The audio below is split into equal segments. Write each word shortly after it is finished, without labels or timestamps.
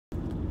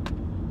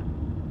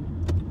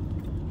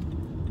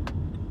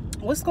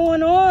What's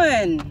going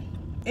on?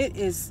 It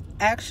is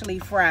actually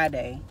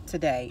Friday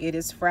today. It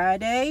is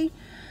Friday.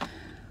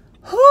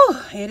 Whew,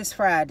 it is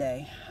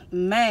Friday.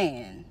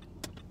 Man.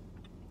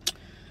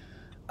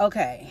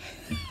 Okay.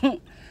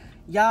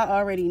 Y'all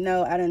already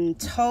know I done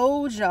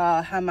told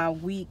y'all how my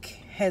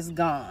week has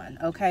gone.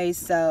 Okay,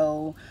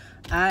 so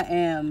I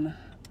am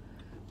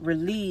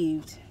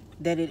relieved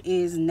that it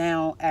is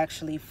now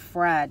actually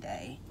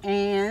Friday.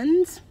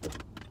 And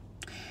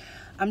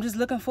I'm just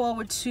looking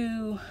forward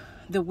to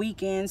the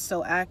weekend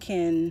so I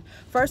can,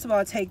 first of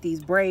all, take these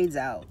braids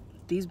out.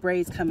 These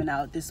braids coming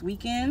out this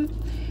weekend.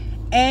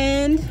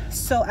 And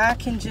so I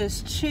can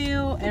just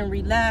chill and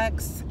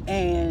relax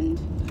and,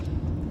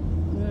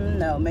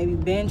 maybe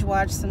binge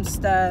watch some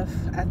stuff.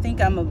 I think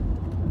I'm a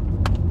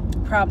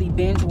probably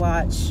binge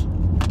watch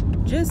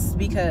just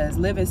because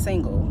Living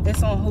Single.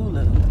 It's on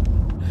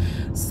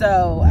Hulu.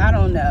 So I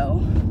don't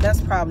know.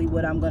 That's probably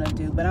what I'm going to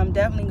do. But I'm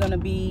definitely going to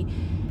be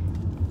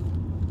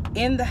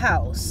in the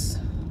house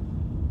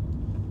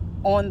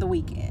on the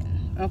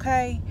weekend.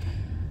 Okay?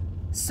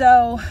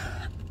 So,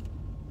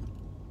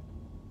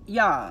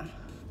 y'all,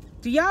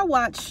 do y'all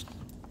watch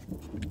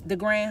The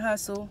Grand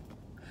Hustle?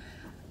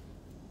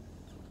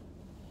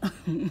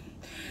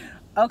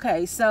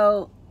 Okay,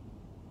 so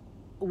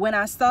when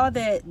I saw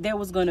that there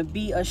was going to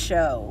be a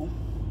show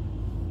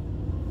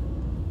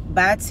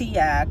by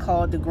T.I.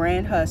 called The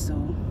Grand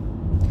Hustle,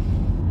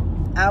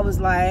 I was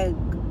like,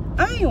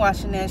 I ain't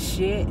watching that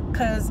shit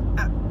because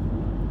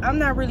I'm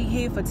not really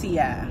here for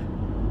T.I.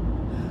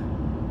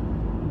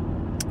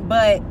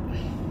 But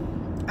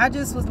I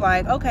just was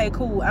like, okay,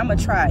 cool, I'm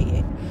gonna try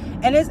it.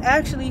 And it's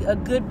actually a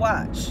good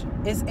watch.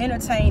 It's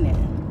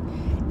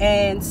entertaining.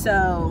 And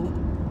so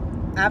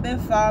I've been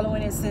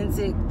following it since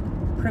it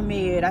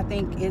premiered. I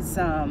think it's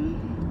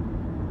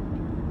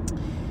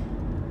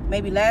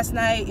maybe last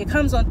night. It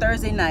comes on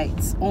Thursday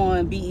nights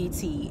on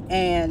BET.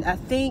 And I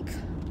think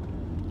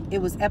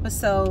it was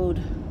episode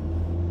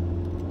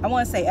 5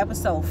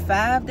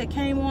 that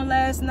came on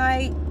last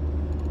night.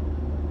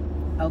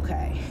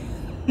 Okay.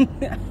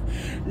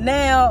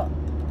 Now,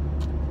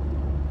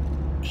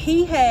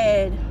 he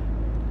had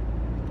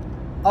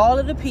all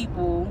of the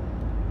people,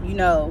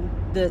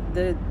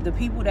 the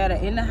people that are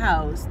in the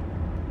house.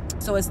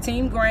 So it's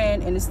Team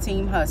Grand and it's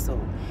Team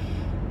Hustle.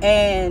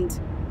 And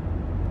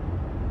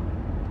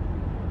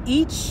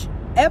each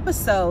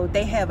episode,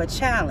 they have a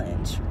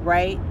challenge,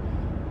 right?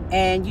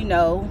 And,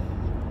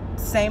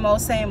 same old.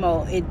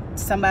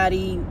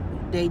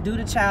 They do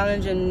the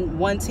challenge and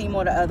one team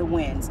or the other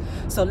wins.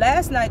 So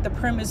last night, the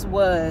premise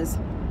was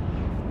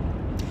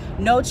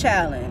no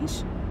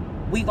challenge.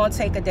 We gonna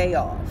take a day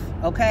off,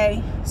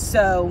 okay?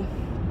 So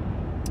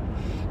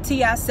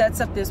T.I. sets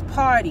up this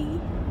party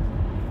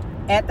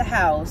at the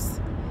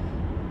house,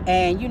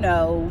 and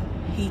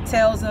he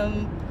tells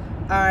them,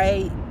 all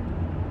right,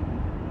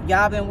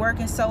 y'all been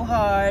working so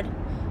hard,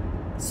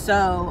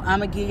 so I'm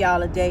gonna give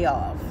y'all a day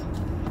off.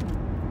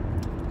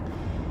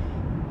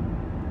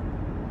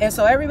 And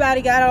so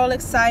everybody got all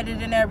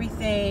excited and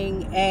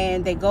everything,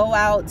 and they go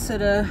out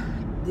to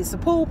it's a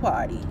pool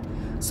party.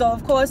 So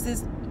of course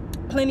there's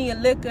plenty of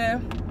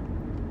liquor,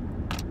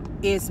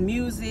 it's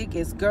music,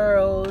 it's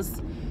girls,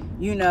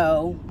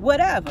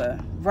 whatever,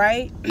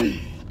 right?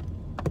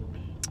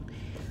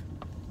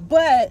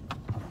 But,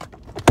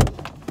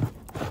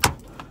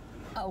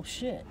 oh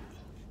shit,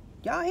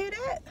 y'all hear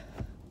that?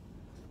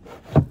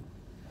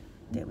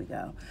 There we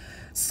go.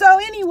 So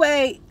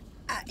anyway,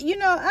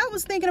 I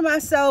was thinking to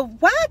myself,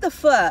 why the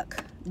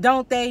fuck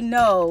don't they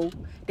know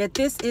that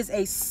this is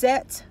a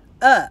set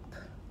up?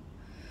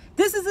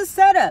 This is a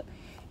setup.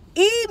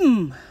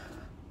 Even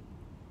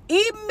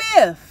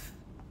if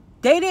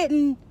they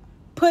didn't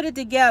put it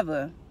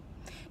together,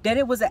 that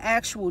it was an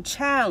actual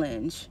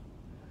challenge,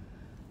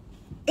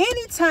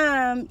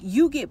 anytime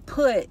you get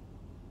put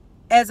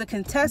as a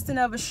contestant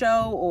of a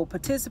show or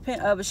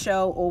participant of a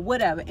show or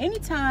whatever,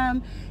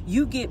 anytime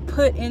you get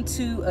put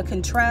into a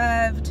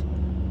contrived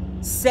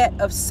set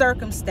of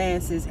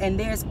circumstances and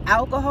there's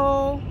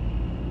alcohol,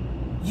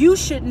 you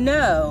should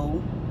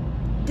know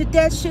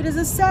that shit is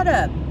a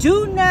setup.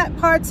 Do not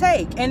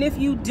partake. And if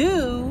you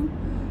do,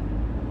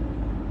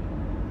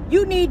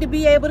 you need to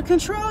be able to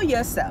control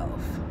yourself.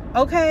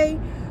 Okay?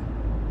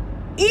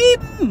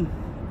 Even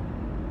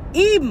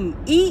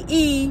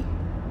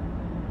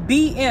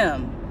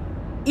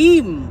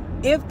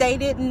if they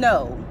didn't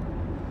know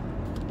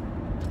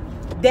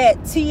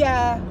that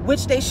T.I.,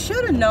 which they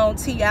should have known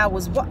T.I.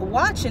 was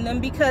watching them,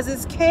 because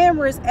it's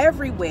cameras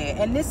everywhere.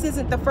 And this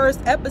isn't the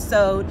first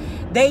episode.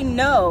 They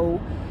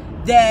know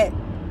that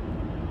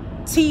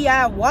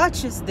T.I.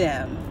 watches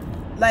them.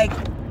 Like,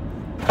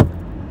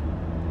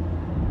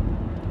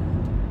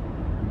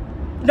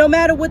 no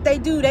matter what they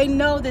do, they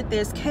know that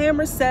there's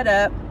cameras set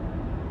up.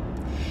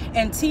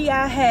 And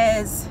T.I.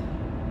 has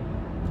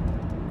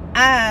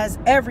eyes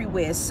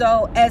everywhere.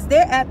 So as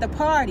they're at the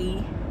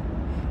party,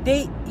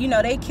 they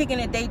kicking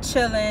it, they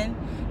chilling,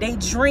 they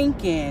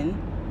drinking,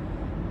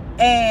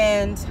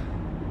 and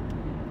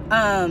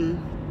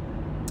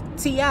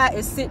T.I.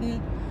 is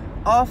sitting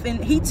off,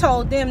 and he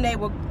told them they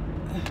were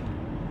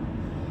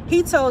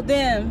he told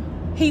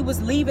them he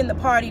was leaving the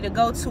party to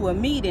go to a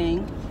meeting,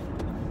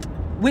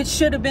 which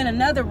should have been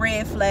another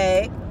red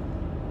flag.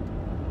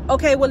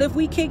 Okay, well, if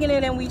we kicking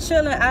it and we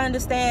chilling, I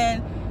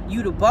understand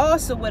you the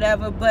boss or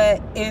whatever, but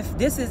if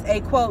this is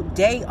a quote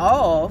day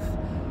off,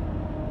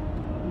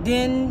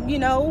 then, you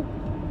know,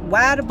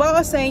 why the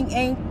boss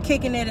ain't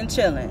kicking it and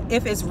chilling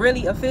if it's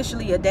really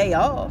officially a day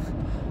off?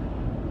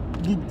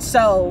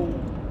 So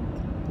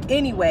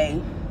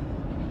anyway,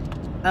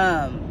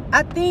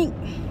 I think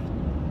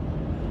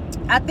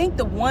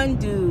the one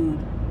dude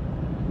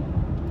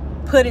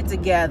put it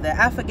together.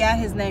 I forgot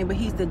his name, but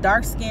he's the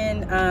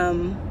dark-skinned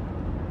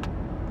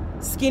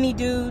skinny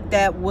dude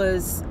that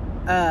was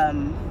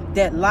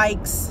that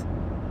likes,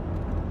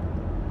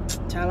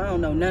 child, I don't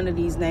know none of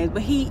these names,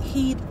 but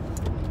he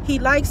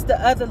likes the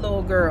other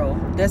little girl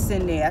that's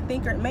in there. I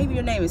think maybe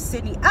her name is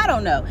Sydney. I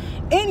don't know.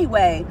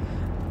 Anyway,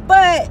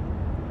 but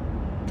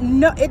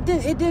no, it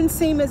didn't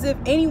seem as if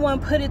anyone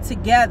put it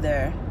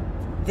together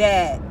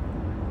that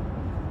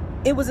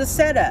it was a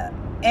setup,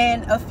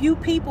 and a few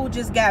people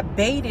just got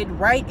baited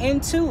right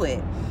into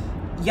it.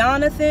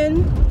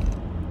 Jonathan,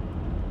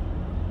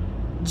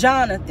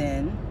 Jill,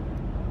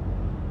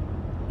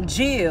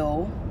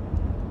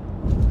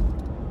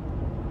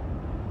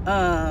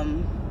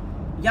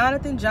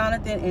 Jonathan,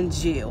 and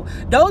Jill.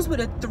 Those were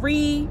the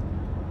three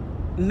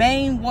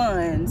main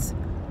ones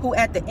who,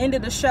 at the end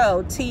of the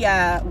show,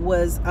 T.I.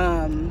 was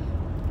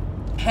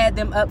had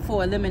them up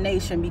for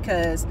elimination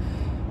because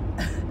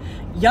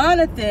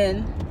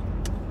Jonathan,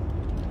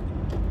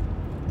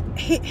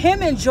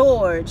 him and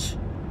George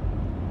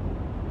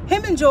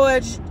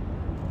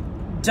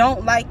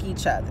don't like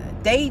each other.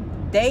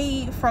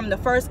 They from the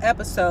first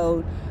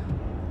episode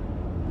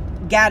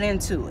got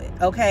into it.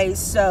 Okay,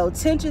 so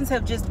tensions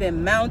have just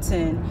been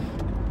mounting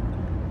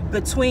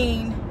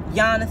between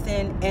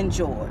Jonathan and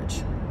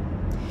George.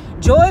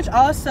 George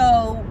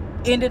also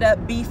ended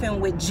up beefing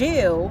with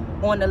Jill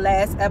on the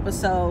last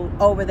episode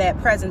over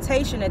that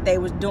presentation that they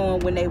was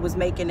doing when they was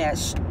making that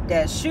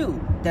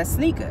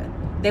sneaker.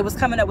 They was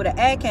coming up with an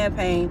ad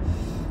campaign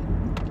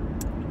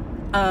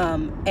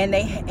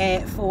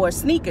and for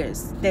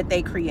sneakers that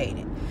they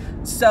created.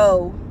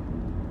 So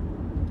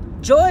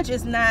George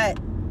is not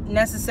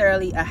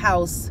necessarily a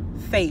house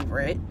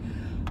favorite,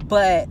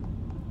 but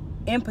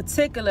in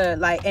particular,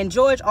 like, and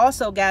George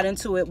also got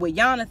into it with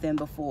Jonathan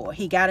before.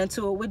 He got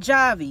into it with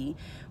Javi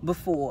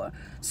before.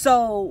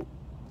 So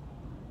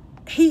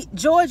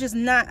George is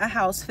not a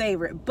house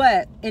favorite,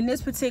 but in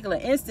this particular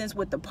instance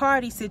with the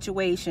party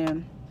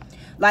situation,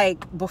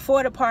 like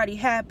before the party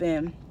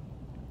happened,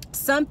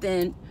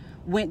 something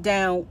went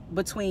down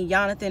between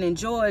Jonathan and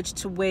George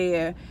to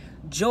where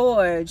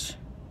George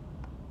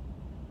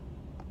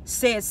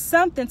said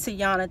something to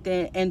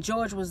Jonathan and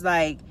George was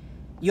like,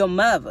 your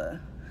mother.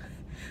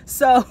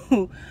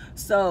 So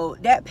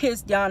that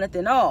pissed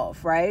Jonathan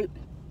off, right?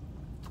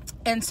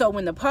 And so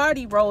when the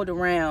party rolled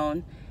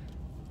around,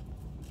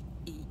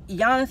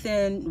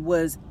 Jonathan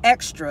was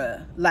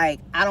extra like,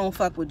 I don't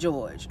fuck with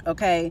George.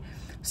 Okay,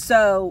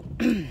 so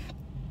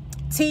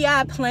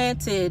T.I.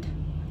 planted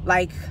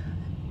like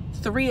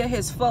 3 of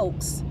his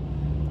folks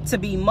to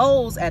be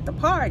moles at the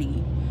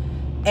party,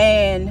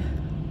 and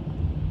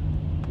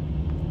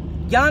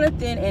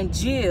Jonathan and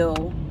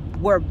Jill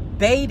were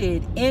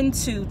baited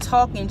into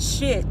talking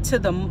shit to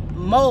the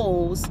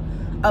moles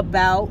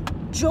about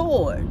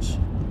George.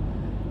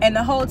 And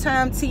the whole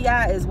time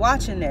T.I. is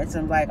watching this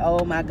and like,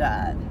 oh my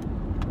God.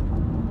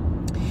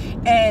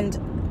 And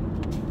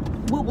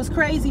what was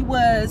crazy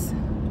was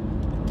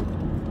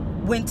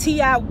when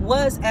T.I.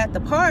 was at the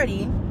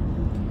party,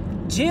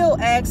 Jill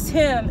asked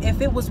him if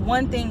it was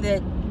one thing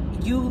that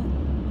you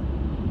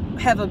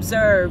have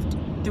observed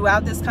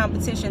throughout this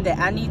competition that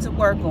I need to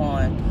work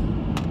on,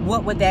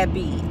 what would that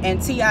be?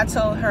 And T.I.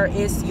 told her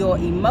it's your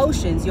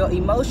emotions. Your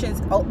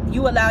emotions,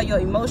 you allow your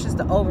emotions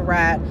to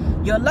override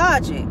your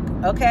logic,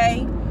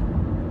 okay?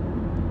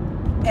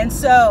 And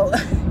so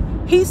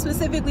he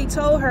specifically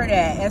told her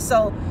that. And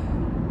so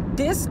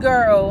this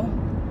girl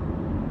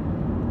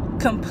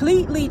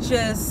completely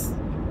just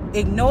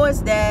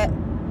ignores that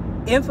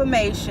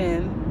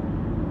information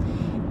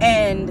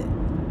and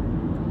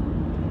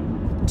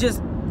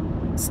just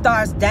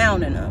starts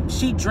downing them.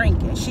 She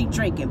drinking,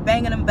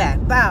 banging them back,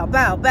 bow,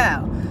 bow,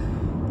 bow.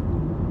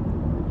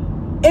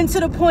 And to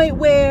the point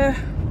where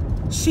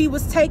she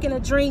was taking a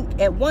drink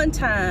at one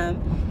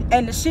time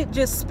and the shit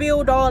just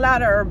spilled all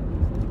out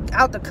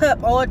the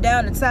cup, all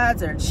down the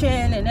sides of her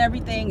chin and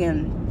everything.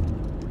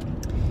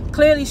 And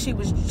clearly she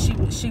was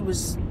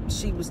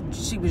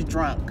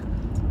drunk.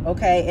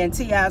 Okay, and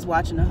T.I.'s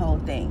watching the whole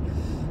thing.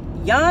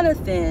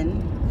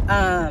 Jonathan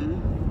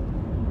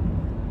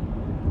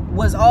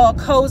was all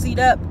cozied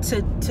up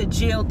to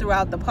Jill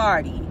throughout the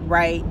party,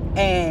 right?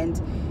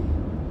 And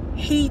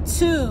he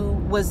too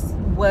was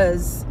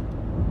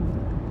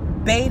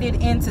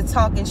baited into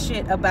talking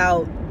shit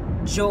about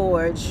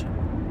George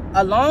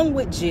along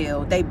with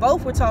Jill. They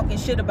both were talking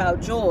shit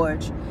about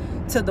George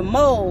to the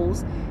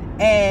moles,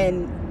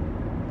 and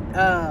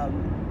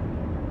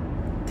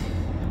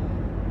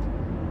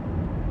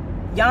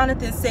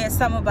Jonathan said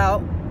something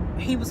about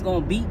he was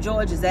gonna beat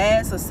George's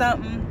ass or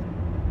something,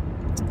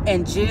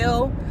 and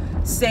Jill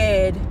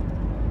said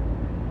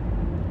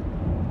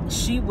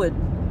she would,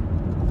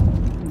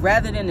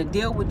 rather than to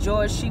deal with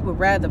George, she would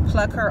rather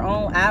pluck her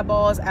own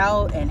eyeballs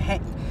out, and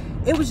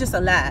it was just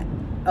a lot.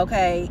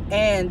 Okay,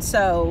 and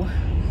so,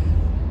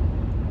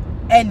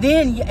 and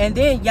then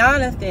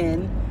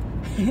Jonathan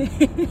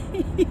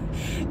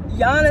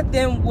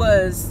Jonathan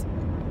was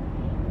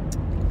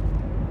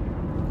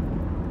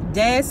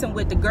dancing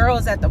with the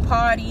girls at the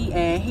party,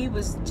 and he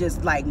was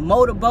just like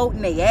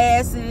motorboating their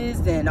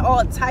asses and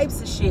all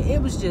types of shit. It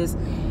was just,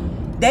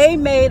 they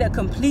made a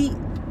complete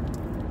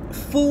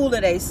fool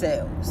of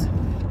themselves.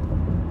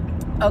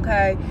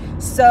 Okay,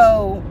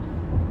 so,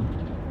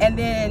 and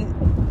then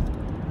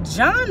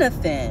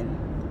Jonathan,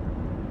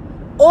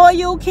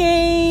 Oil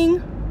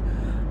King,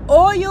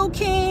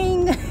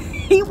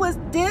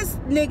 this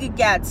nigga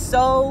got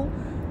so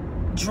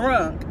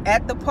drunk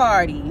at the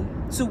party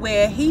to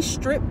where he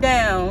stripped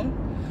down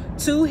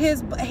to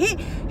his, he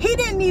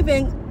didn't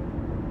even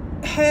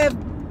have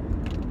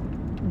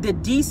the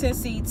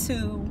decency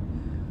to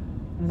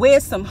wear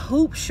some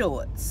hoop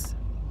shorts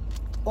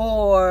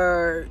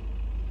or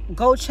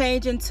go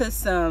change into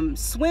some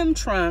swim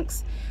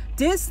trunks.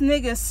 This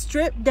nigga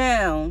stripped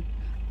down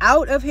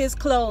out of his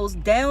clothes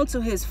down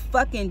to his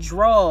fucking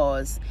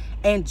drawers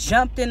and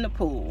jumped in the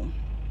pool,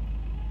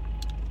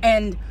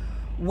 and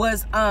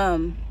was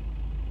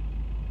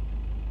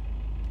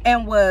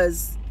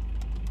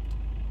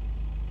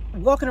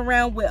walking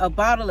around with a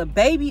bottle of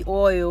baby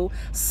oil,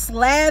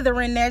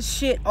 slathering that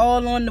shit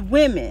all on the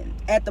women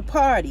at the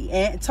party,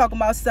 and talking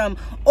about some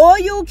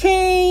Oil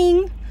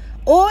King.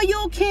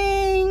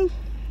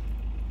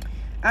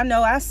 I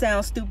know I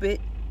sound stupid.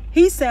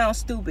 He sounds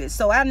stupid,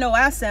 so I know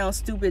I sound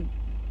stupid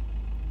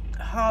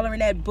hollering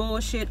that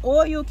bullshit.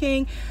 Oil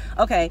King.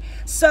 Okay,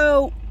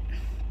 so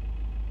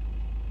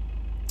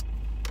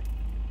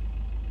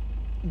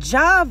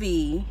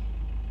Javi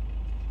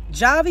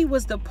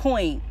was the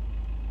point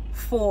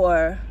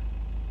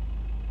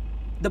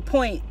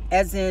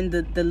as in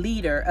the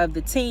leader of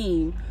the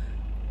team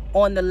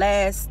on the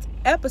last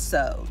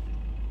episode,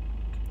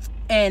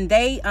 and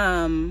they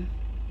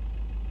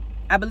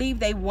I believe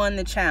they won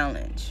the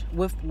challenge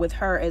with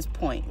her as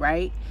point,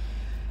 right?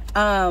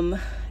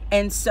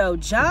 And so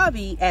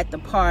Javi at the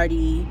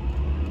party,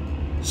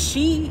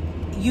 she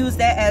used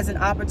that as an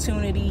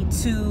opportunity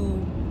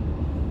to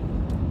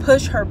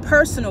push her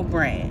personal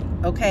brand.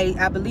 Okay,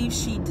 I believe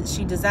she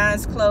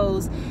designs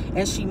clothes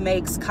and she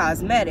makes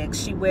cosmetics.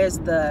 She wears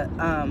the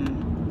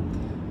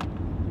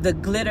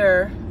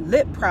glitter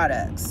lip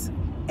products,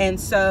 and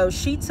so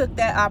she took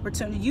that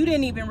opportunity. You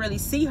didn't even really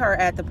see her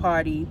at the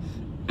party,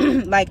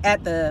 like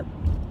at the,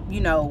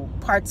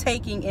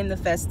 partaking in the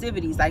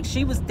festivities. Like,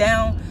 she was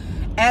down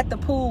at the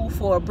pool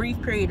for a brief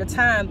period of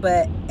time,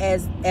 but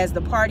as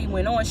the party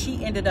went on,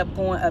 she ended up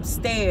going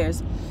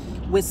upstairs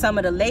with some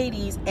of the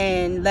ladies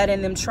and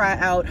letting them try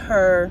out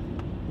her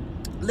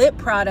lip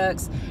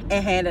products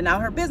and handing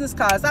out her business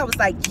cards. I was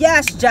like,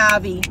 yes,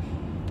 Javi,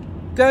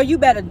 girl, you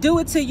better do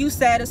it till you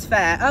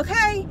satisfied.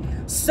 Okay,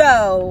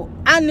 so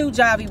I knew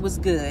Javi was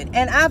good,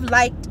 and I've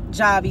liked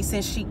Javi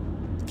since she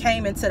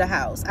came into the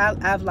house.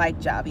 I've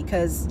liked Javi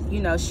because,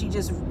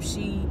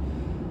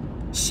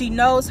 she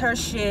knows her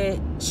shit.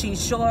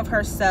 She's sure of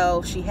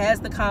herself. She has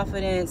the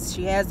confidence.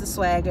 She has the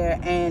swagger.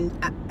 And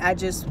I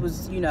just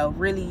was,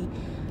 really,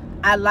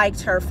 I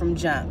liked her from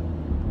jump.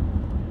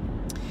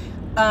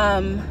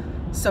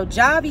 So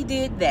Javi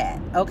did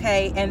that.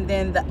 Okay. And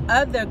then the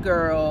other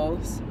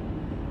girls,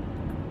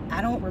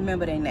 I don't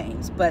remember their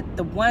names, but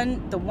the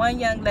one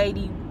young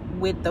lady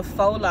with the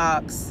faux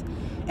locks,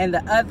 and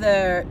the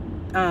other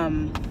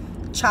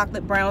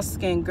chocolate brown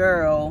skin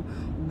girl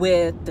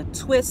with the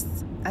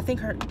twists, I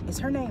think is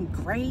her name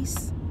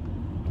Grace?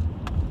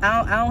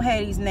 I don't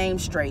have these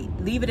names straight.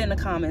 Leave it in the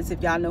comments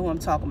if y'all know who I'm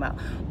talking about.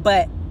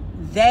 But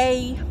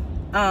they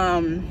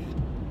kind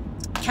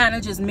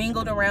of just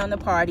mingled around the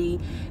party.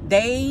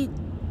 They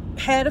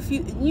had a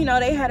few,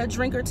 they had a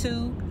drink or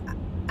two.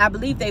 I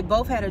believe they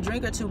both had a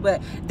drink or two,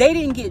 but they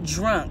didn't get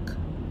drunk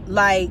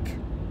like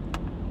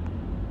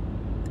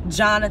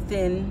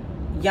Jonathan,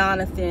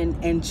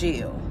 and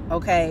Jill.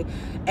 Okay,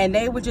 and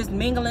they were just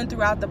mingling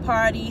throughout the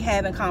party,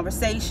 having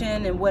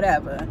conversation and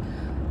whatever.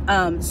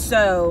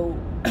 So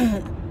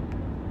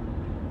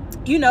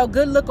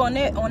good look on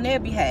their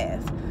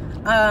behalf.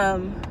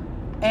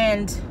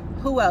 And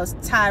who else?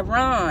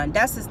 Tyron,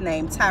 that's his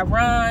name.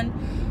 Tyron,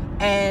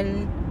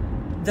 and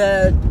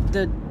the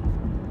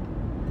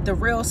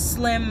real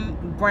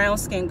slim brown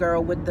skin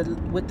girl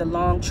with the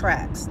long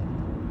tracks.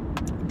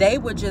 They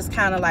were just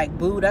kind of like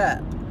booed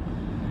up.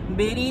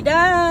 Biddy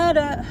da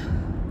da.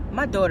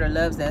 My daughter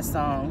loves that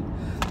song.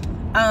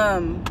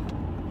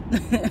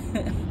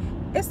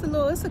 It's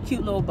a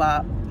cute little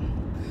bop,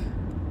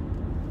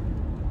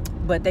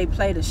 but they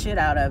play the shit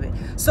out of it.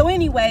 So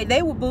anyway,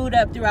 they were booed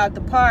up throughout the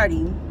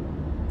party,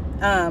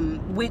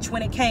 which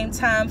when it came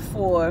time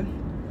for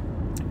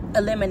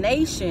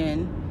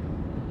elimination,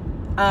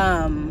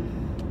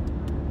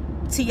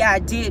 T.I.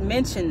 did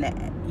mention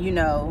that, you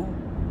know,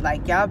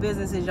 like, y'all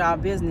business is y'all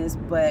business,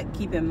 but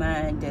keep in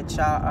mind that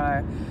y'all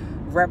are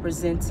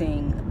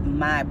representing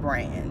my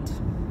brand.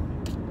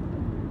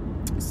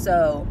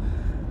 So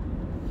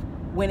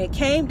when it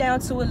came down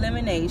to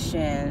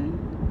elimination,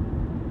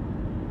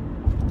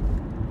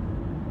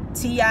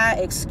 T.I.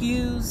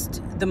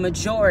 excused the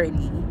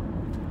majority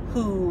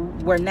who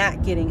were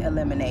not getting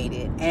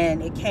eliminated,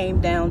 and it came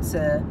down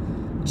to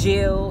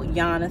Jill,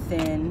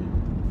 Jonathan,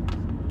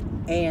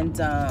 and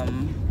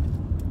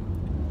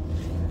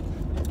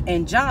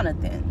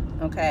Jonathan,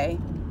 okay?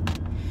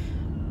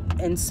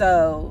 And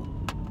so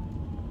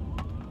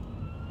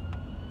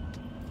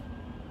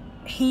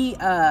he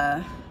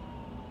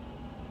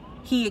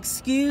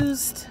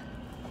excused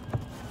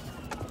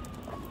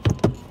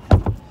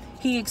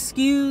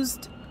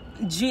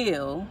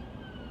Jill,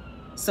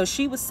 so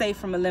she was safe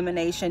from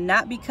elimination.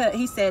 Not because,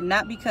 he said,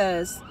 not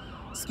because,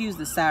 excuse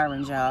the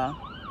sirens, y'all.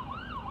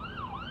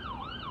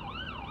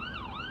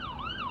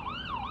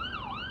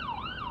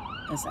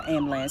 It's an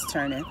ambulance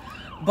turning.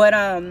 But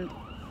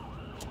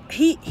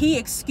he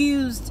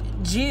excused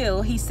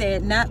Jill, he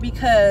said, not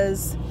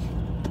because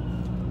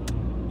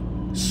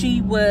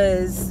she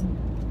was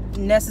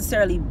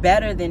necessarily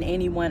better than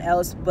anyone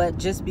else, but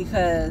just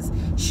because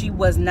she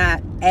was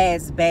not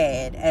as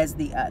bad as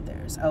the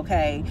others,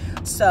 okay?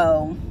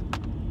 So,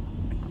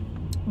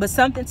 but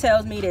something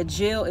tells me that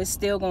Jill is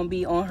still gonna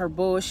be on her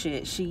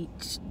bullshit.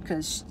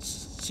 Because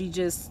she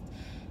just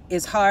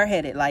is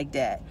hard-headed like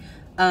that.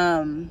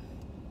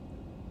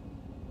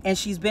 And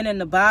she's been in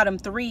the bottom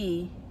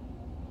 3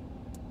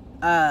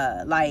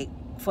 like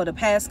for the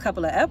past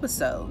couple of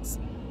episodes.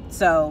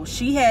 So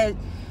she has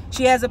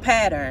a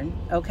pattern,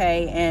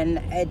 okay? And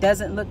it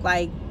doesn't look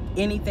like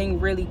anything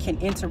really can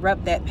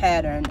interrupt that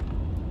pattern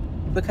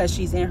because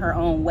she's in her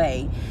own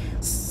way.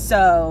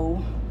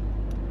 So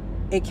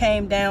it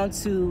came down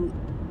to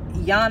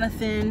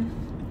Jonathan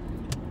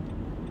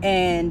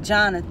and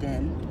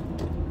Jonathan,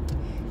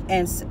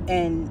 and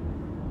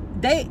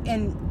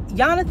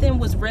Jonathan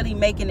was really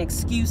making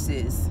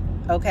excuses,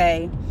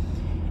 okay,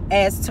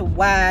 as to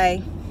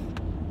why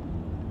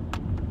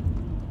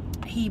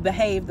he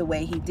behaved the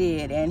way he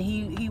did. And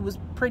he was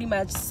pretty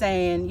much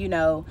saying, you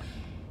know,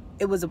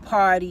 it was a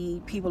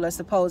party, people are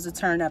supposed to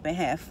turn up and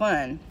have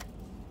fun.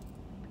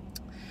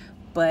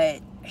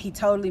 But he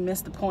totally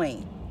missed the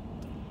point.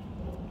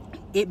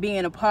 It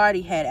being a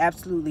party had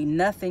absolutely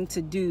nothing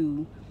to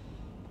do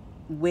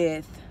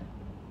with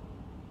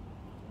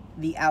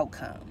the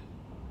outcome.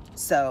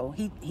 So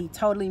he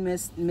totally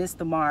missed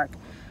the mark,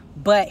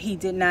 but he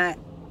did not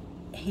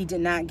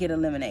get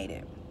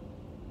eliminated.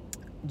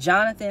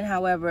 Jonathan,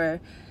 however,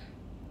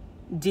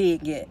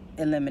 did get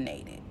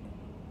eliminated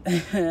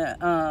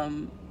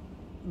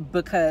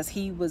because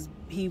he was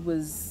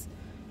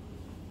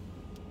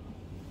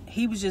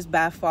just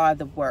by far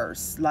the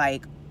worst.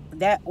 Like,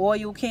 that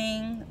Oil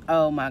King,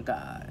 oh my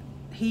God,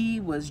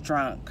 he was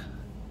drunk.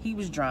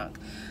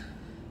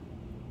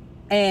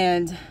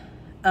 And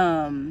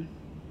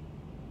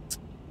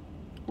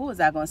what was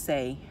I gonna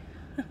say?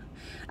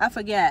 I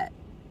forgot.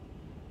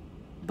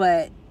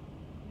 But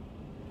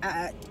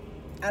I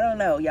don't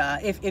know, y'all.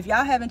 If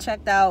y'all haven't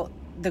checked out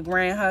The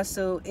Grand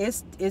Hustle,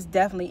 it's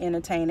definitely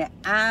entertaining.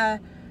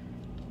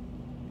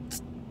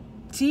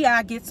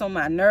 T.I. gets on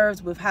my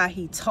nerves with how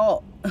he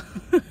talks.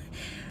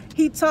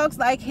 He talks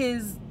like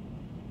his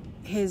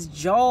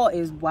jaw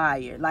is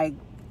wired. Like,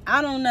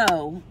 I don't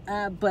know.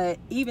 But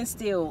even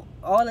still,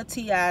 all of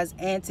T.I.'s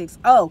antics.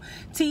 Oh,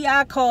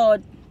 T.I.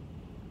 called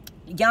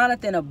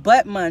Jonathan a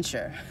butt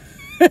muncher.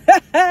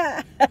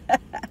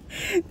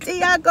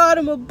 T.I. called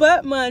him a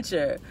butt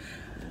muncher.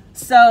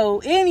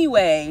 So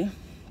anyway,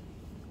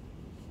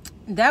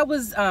 that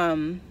was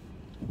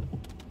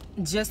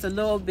just a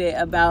little bit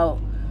about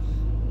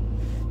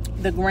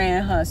The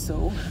Grand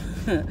Hustle.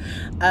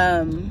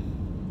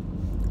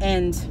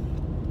 And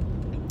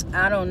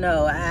I don't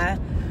know,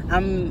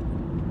 I'm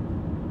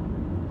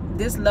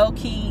this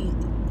low-key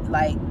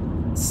like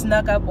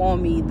snuck up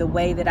on me the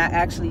way that I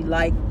actually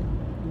like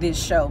this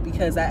show,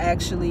 because I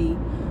actually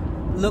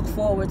look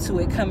forward to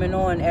it coming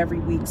on every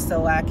week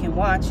so I can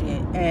watch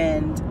it.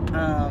 And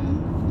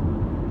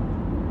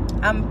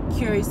I'm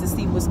curious to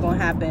see what's going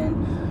to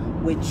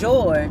happen with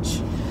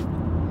George,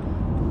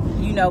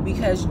 you know,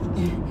 because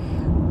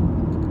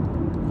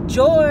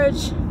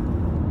George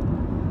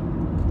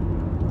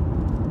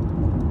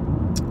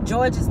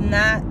is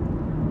not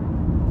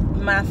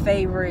my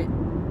favorite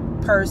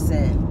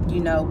person, you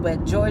know,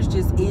 but George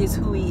just is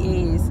who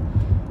he is.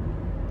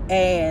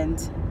 And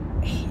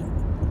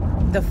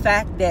the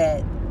fact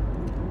that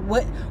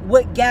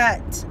what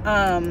got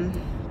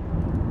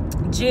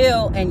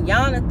Jill and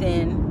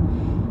Jonathan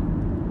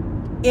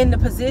in the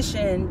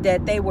position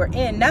that they were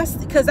in, that's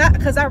because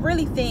I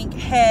really think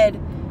had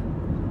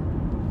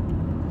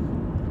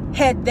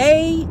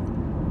they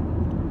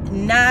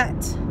not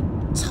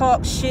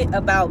talked shit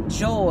about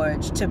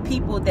George to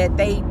people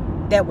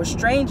that were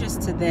strangers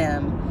to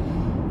them,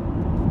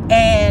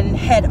 and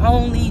had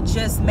only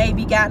just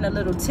maybe gotten a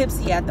little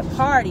tipsy at the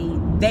party,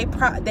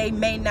 they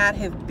may not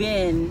have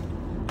been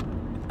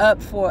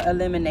up for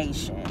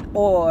elimination.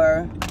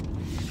 Or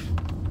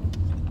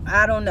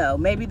I don't know,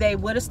 maybe they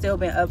would have still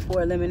been up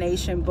for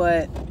elimination,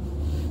 but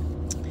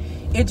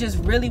it just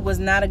really was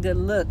not a good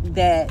look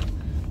that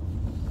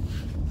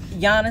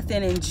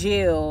Jonathan and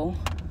Jill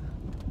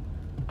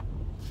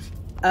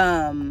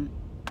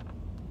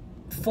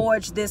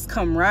forged this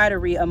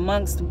camaraderie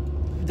amongst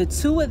the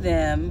two of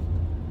them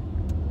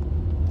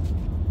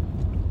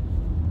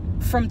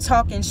from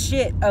talking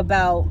shit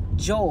about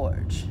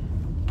George.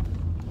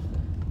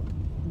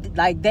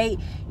 Like, they,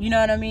 you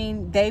know what I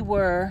mean?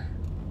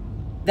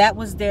 That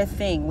was their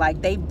thing.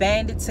 Like, they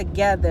banded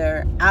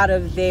together out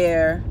of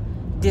their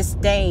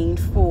disdain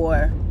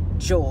for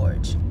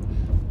George.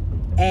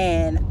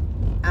 And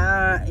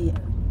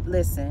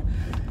listen,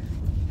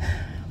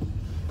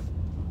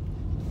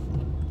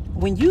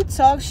 when you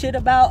talk shit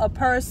about a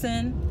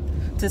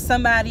person to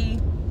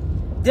somebody,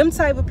 them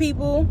type of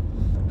people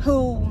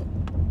who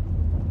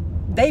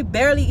they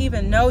barely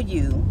even know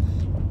you,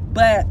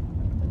 but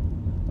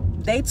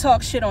they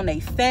talk shit on their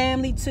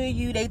family to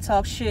you, they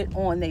talk shit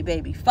on their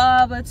baby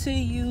father to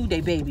you,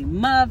 their baby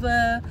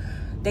mother,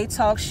 they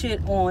talk shit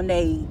on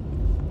their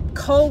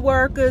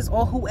co-workers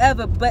or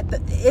whoever, but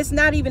it's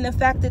not even the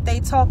fact that they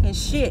talking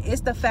shit,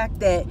 it's the fact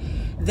that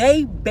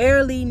they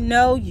barely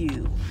know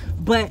you,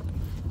 but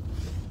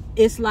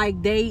it's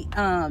like they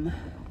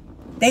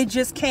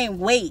just can't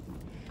wait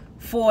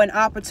for an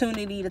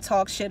opportunity to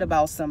talk shit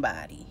about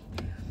somebody.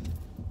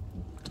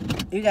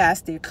 You guys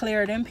steer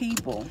clear of them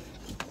people.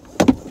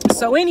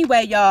 So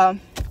anyway, y'all,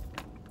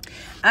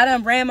 I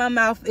done ran my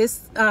mouth.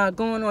 It's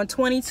going on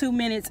 22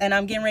 minutes, and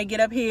I'm getting ready to get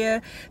up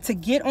here to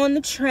get on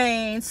the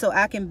train so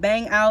I can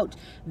bang out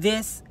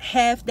this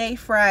half-day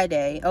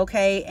Friday,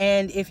 okay?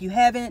 And if you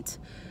haven't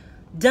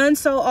done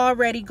so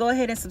already, go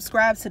ahead and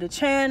subscribe to the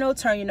channel.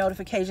 Turn your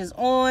notifications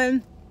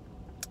on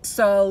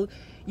so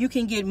you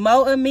can get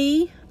more of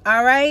me,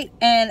 all right?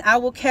 And I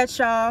will catch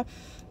y'all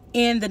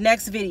in the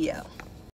next video.